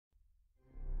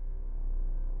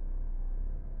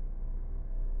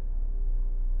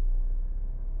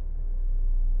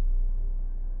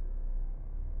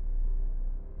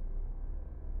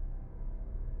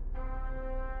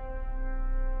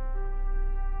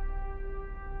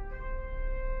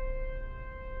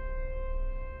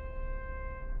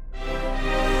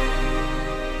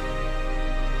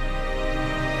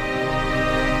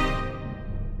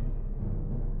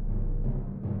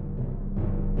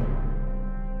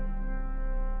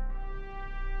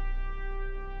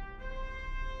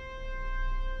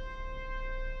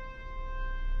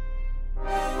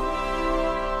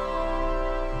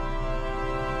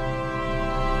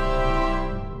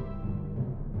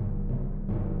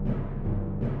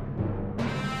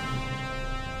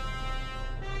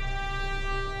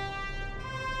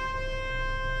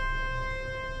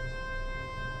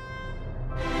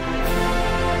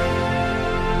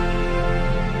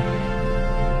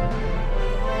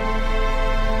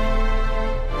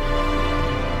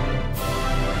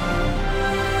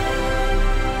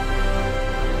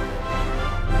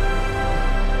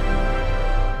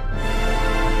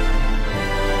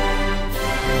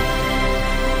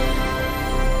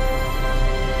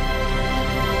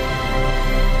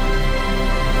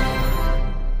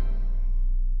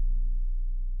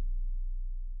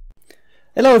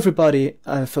Hello everybody,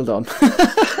 I fell down.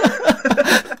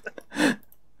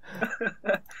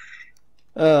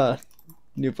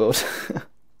 New boat.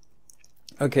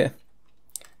 Okay.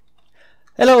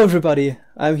 Hello everybody,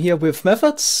 I'm here with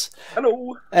Methods.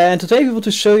 Hello. And today we want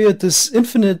to show you this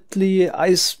infinitely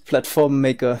ice platform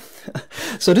maker.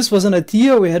 So this was an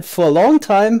idea we had for a long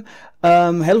time.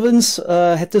 Helvins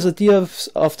had this idea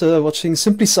after watching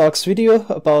SimplySarc's video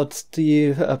about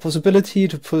the possibility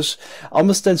to push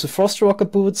armor stands with frost walker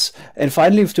boots, and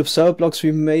finally with the observer blocks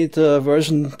we made a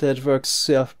version that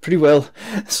works pretty well.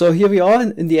 So here we are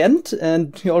in the end,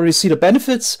 and you already see the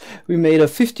benefits. We made a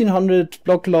 1500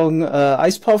 block long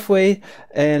ice pathway,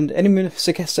 and any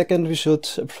second we should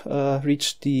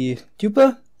reach the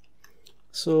duper.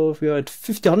 So we are at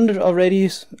 1500 already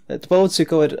at the boats. You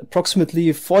go at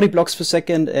approximately 40 blocks per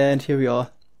second, and here we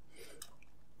are.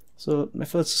 So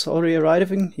Methods is already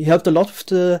arriving. He helped a lot with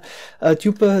the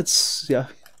duper. It's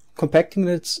compacting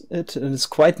it, and it's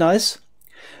quite nice.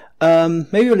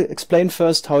 Maybe we'll explain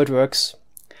first how it works.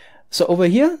 So over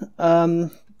here,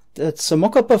 that's a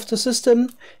mock-up of the system.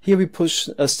 Here we push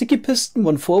a sticky piston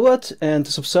one forward, and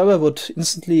this observer would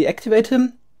instantly activate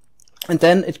him, and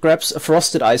then it grabs a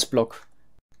frosted ice block.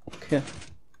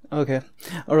 Okay.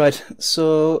 Alright,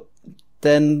 so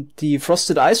then the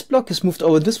frosted ice block is moved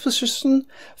over this position,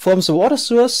 forms a water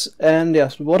source, and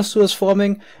the water source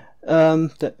forming.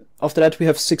 After that we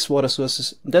have 6 water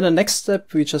sources. Then the next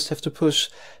step, we just have to push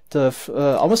the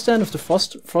armor stand of the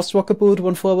frost walker boot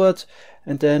one forward,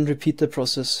 and then repeat the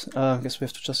process. I guess we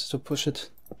have to just push it.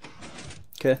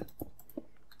 Okay.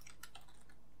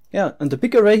 Yeah, and the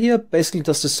big array here basically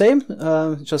does the same,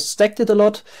 just stacked it a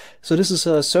lot. So this is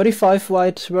a 35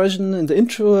 byte version. In the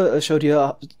intro I showed you,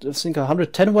 I think, a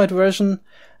 110 byte version,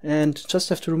 and just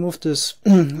have to remove this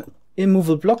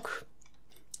immovable block,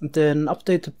 and then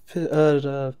update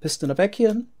the piston in the back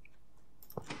here.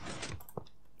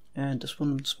 And this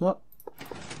one once more.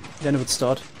 Then it would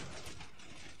start.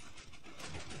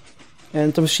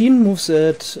 And the machine moves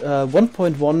at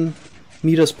 1.1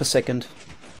 meters per second.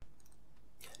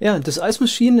 Yeah, this ice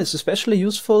machine is especially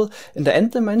useful in the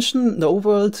end dimension, in the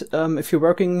overworld. If you're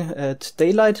working at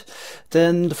daylight,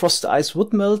 then the frosted ice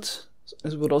would melt.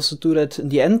 It would also do that in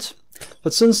the end.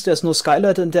 But since there's no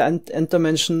skylight in the end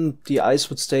dimension, the ice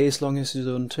would stay as long as you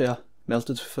don't melt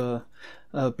it with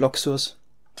a block source.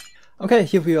 Okay,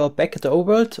 here we are back at the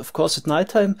overworld, of course at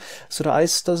nighttime, so the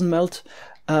ice doesn't melt.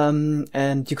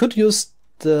 And you could use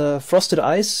the frosted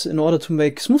ice in order to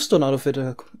make smooth stone out of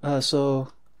it. So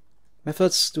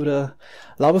Methods do the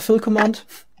lava fill command.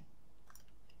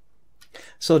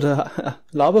 So the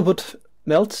lava would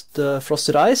melt the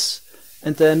frosted ice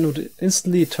and then would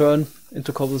instantly turn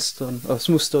into cobblestone, or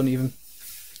smooth stone even.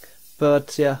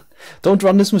 But yeah, don't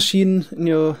run this machine in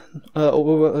your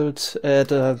overworld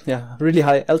at really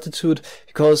high altitude,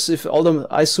 because if all the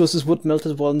ice sources would melt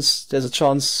at once, there's a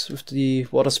chance with the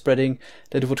water spreading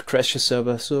that it would crash your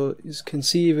server. So as you can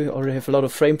see, we already have a lot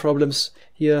of frame problems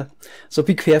here, so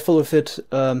be careful with it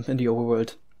in the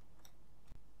overworld.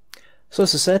 So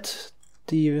as I said,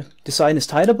 the design is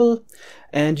tidyable,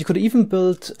 and you could even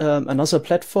build another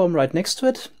platform right next to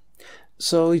it.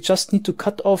 So you just need to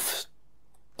cut off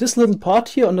this little part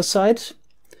here on the side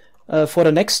for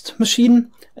the next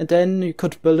machine, and then you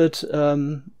could build it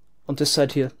on this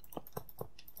side here.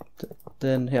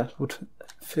 Then it would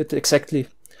fit exactly.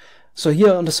 So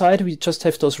here on the side we just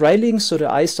have those railings so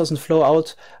the ice doesn't flow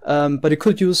out, but you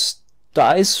could use the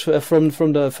ice from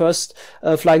the first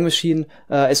flying machine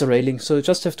as a railing. So you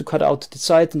just have to cut out the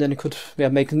side, and then you could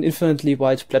make an infinitely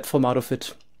wide platform out of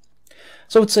it.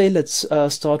 So I would say let's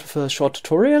start with a short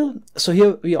tutorial. So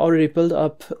here we already built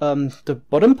up the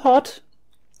bottom part.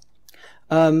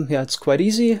 It's quite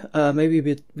easy.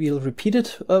 Maybe we'll repeat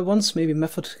it once. Maybe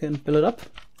Method can build it up.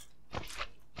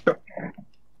 Sure.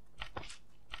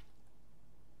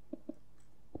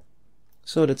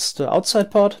 So that's the outside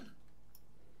part.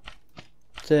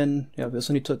 Then we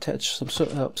also need to attach some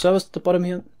observers at the bottom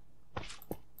here.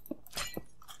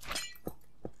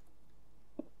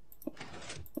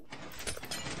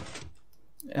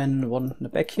 And one in the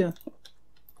back here.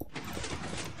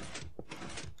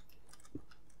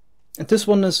 And this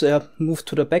one is moved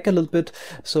to the back a little bit,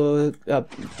 so the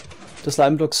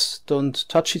slime blocks don't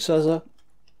touch each other.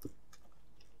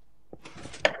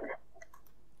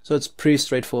 So it's pretty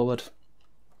straightforward.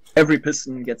 Every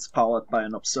piston gets powered by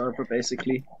an observer,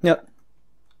 basically. Yeah.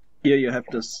 Here you have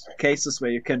these cases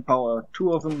where you can power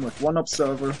 2 of them with 1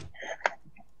 observer.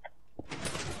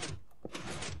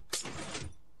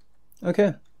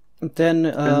 Okay, and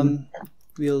then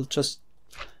we'll just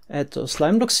add those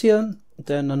slime blocks here,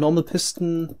 then a normal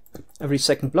piston every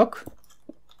second block.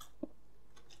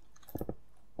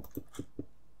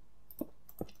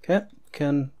 Okay,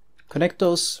 can connect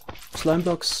those slime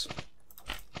blocks,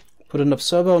 put an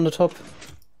observer on the top,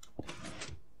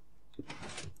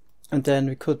 and then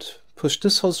we could push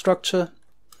this whole structure.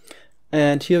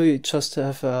 And here we just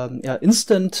have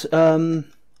instant.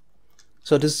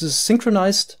 So this is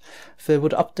synchronized. If I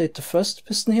would update the first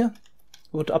piston here,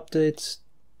 would update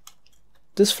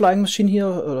this flying machine here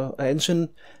or engine,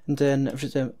 and then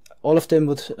everything, all of them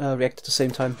would react at the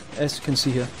same time, as you can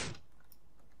see here.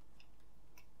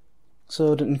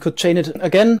 So then we could chain it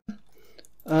again.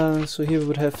 So here we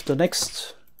would have the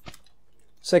next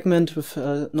segment with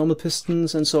normal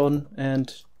pistons and so on,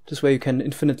 and this way you can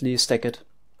infinitely stack it.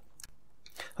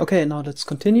 Okay, now let's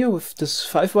continue with this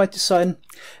 5-wide design.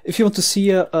 If you want to see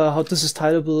how this is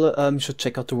tileable, you should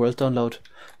check out the world download.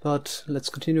 But let's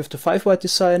continue with the 5-wide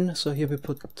design. So here we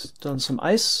put down some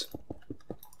ice.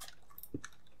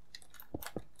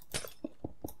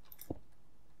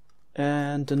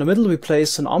 And in the middle we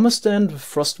place an armor stand with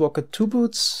Frostwalker 2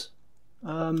 boots.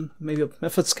 Maybe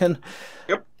methods can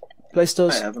place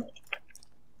those. I haven't.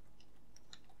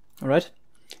 Alright.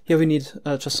 Here we need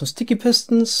just some sticky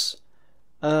pistons.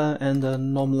 And a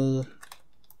normal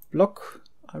block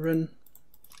iron.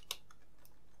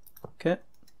 Okay.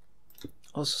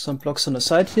 Also some blocks on the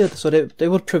side here, so they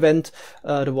would prevent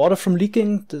the water from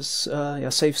leaking. This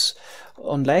saves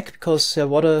on lag, because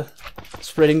water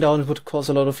spreading down would cause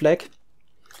a lot of lag.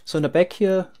 So in the back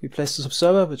here we place this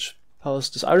observer which powers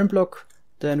this iron block.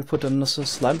 Then we put another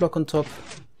slime block on top,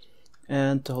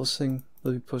 and the whole thing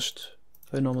will be pushed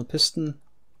by a normal piston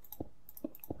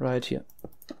right here.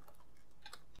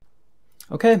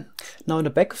 Okay, now in the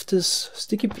back of this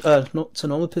sticky, no, it's a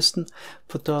normal piston,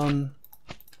 put down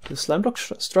the slime block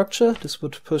structure. This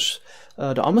would push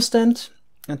the armor stand,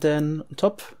 and then on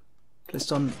top place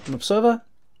down an observer.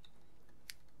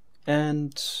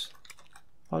 And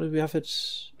how do we have it?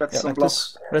 Redstone like block.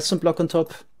 this redstone block on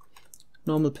top,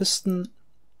 normal piston.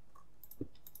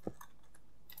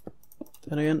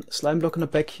 Then again, slime block on the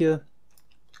back here.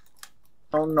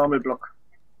 Oh, normal block.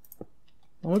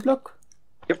 Normal block?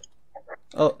 Yep.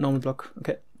 Oh, normal block,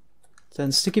 okay.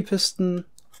 Then sticky piston,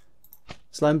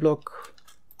 slime block,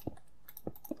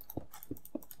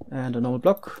 and a normal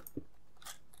block,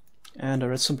 and a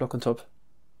redstone block on top.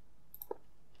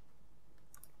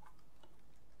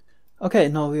 Okay,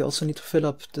 now we also need to fill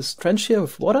up this trench here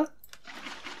with water.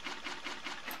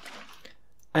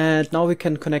 And now we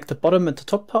can connect the bottom and the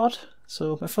top part.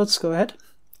 So methods, go ahead.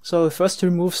 So first he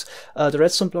removes the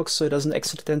redstone blocks so it doesn't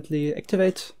accidentally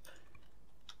activate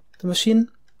the machine.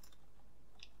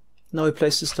 Now he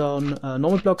places down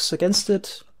normal blocks against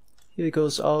it. Here he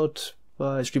goes out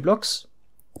by 3 blocks.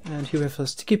 And here we have a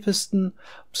sticky piston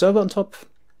observer on top.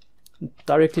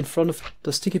 Directly in front of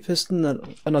the sticky piston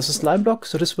another slime block,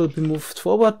 so this will be moved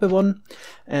forward by 1.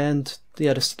 And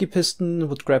the sticky piston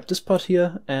would grab this part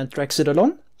here and drags it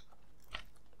along.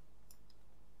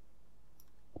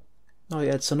 Now he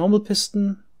adds a normal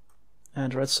piston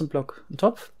and a redstone block on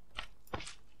top.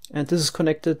 And this is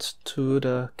connected to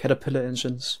the Caterpillar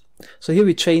engines. So here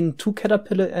we chain 2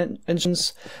 Caterpillar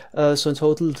engines, so in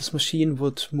total this machine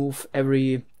would move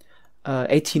every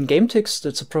 18 game ticks.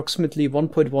 That's approximately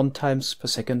 1.1 times per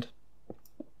second.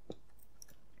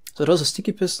 So those are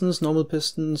sticky pistons, normal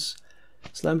pistons,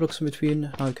 slime blocks in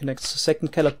between. Now it connects the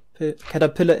second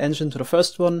Caterpillar engine to the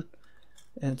first one,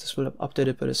 and this will be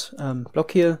updated by this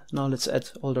block here. Now let's add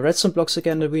all the redstone blocks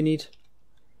again that we need.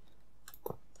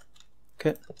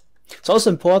 Okay. It's also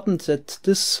important that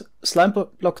this slime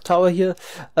block tower here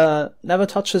never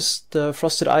touches the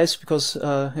frosted ice, because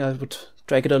it would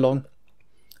drag it along.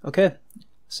 Okay, I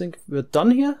think we're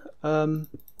done here. Would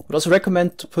also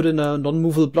recommend to put in a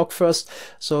non-movable block first.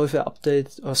 So if I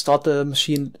update or start the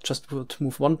machine, just would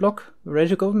move 1 block. We're ready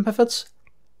to go with methods?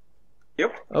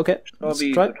 Yep. Okay, let's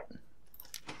try. Good.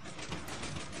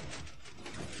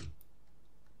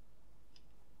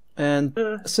 And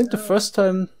I think the first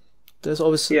time there's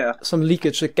always some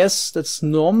leakage. I guess that's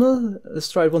normal.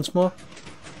 Let's try it once more.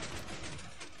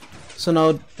 So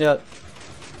now, it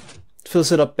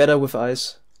fills it up better with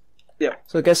ice. Yeah.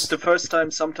 So I guess the first time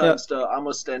sometimes the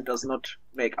armor stand does not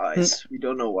make ice. We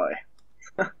don't know why.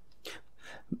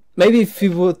 Maybe if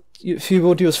you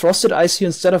would use frosted ice here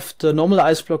instead of the normal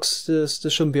ice blocks, this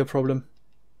shouldn't be a problem.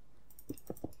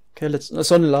 Okay, let's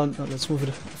move it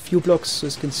a few blocks so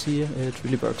you can see it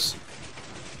really works.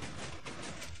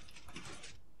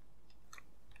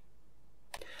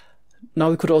 Now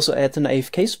we could also add an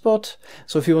AFK spot.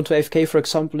 So if you want to AFK, for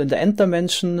example, in the end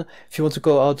dimension, if you want to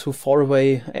go out to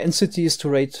faraway entities to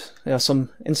raid some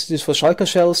entities for shulker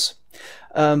shells,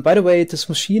 By the way, this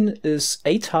machine is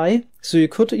 8 high, so you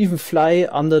could even fly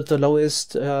under the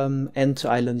lowest end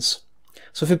islands.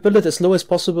 So if you build it as low as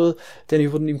possible, then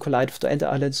you wouldn't even collide with the end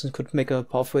islands and could make a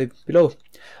pathway below.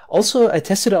 Also, I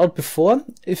tested it out before.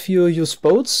 If you use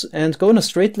boats and go in a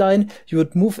straight line, you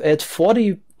would move at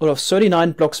 40 or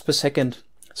 39 blocks per second.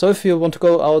 So if you want to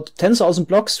go out 10,000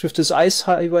 blocks with this ice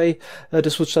highway,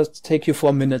 this would just take you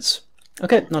 4 minutes.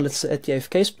 Okay, now let's add the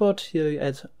AFK spot. Here you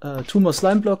add 2 more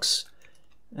slime blocks,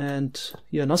 and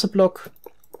here another block.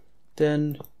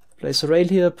 Then place a rail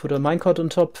here, put a minecart on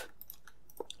top,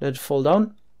 let it fall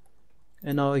down.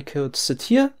 And now I could sit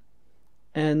here,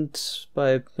 and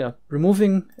by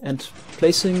removing and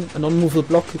placing a non-movable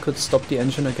block, you could stop the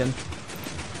engine again.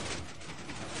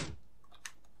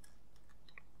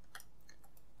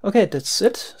 Okay, that's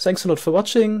it. Thanks a lot for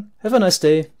watching. Have a nice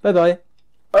day. Bye bye.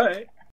 Bye.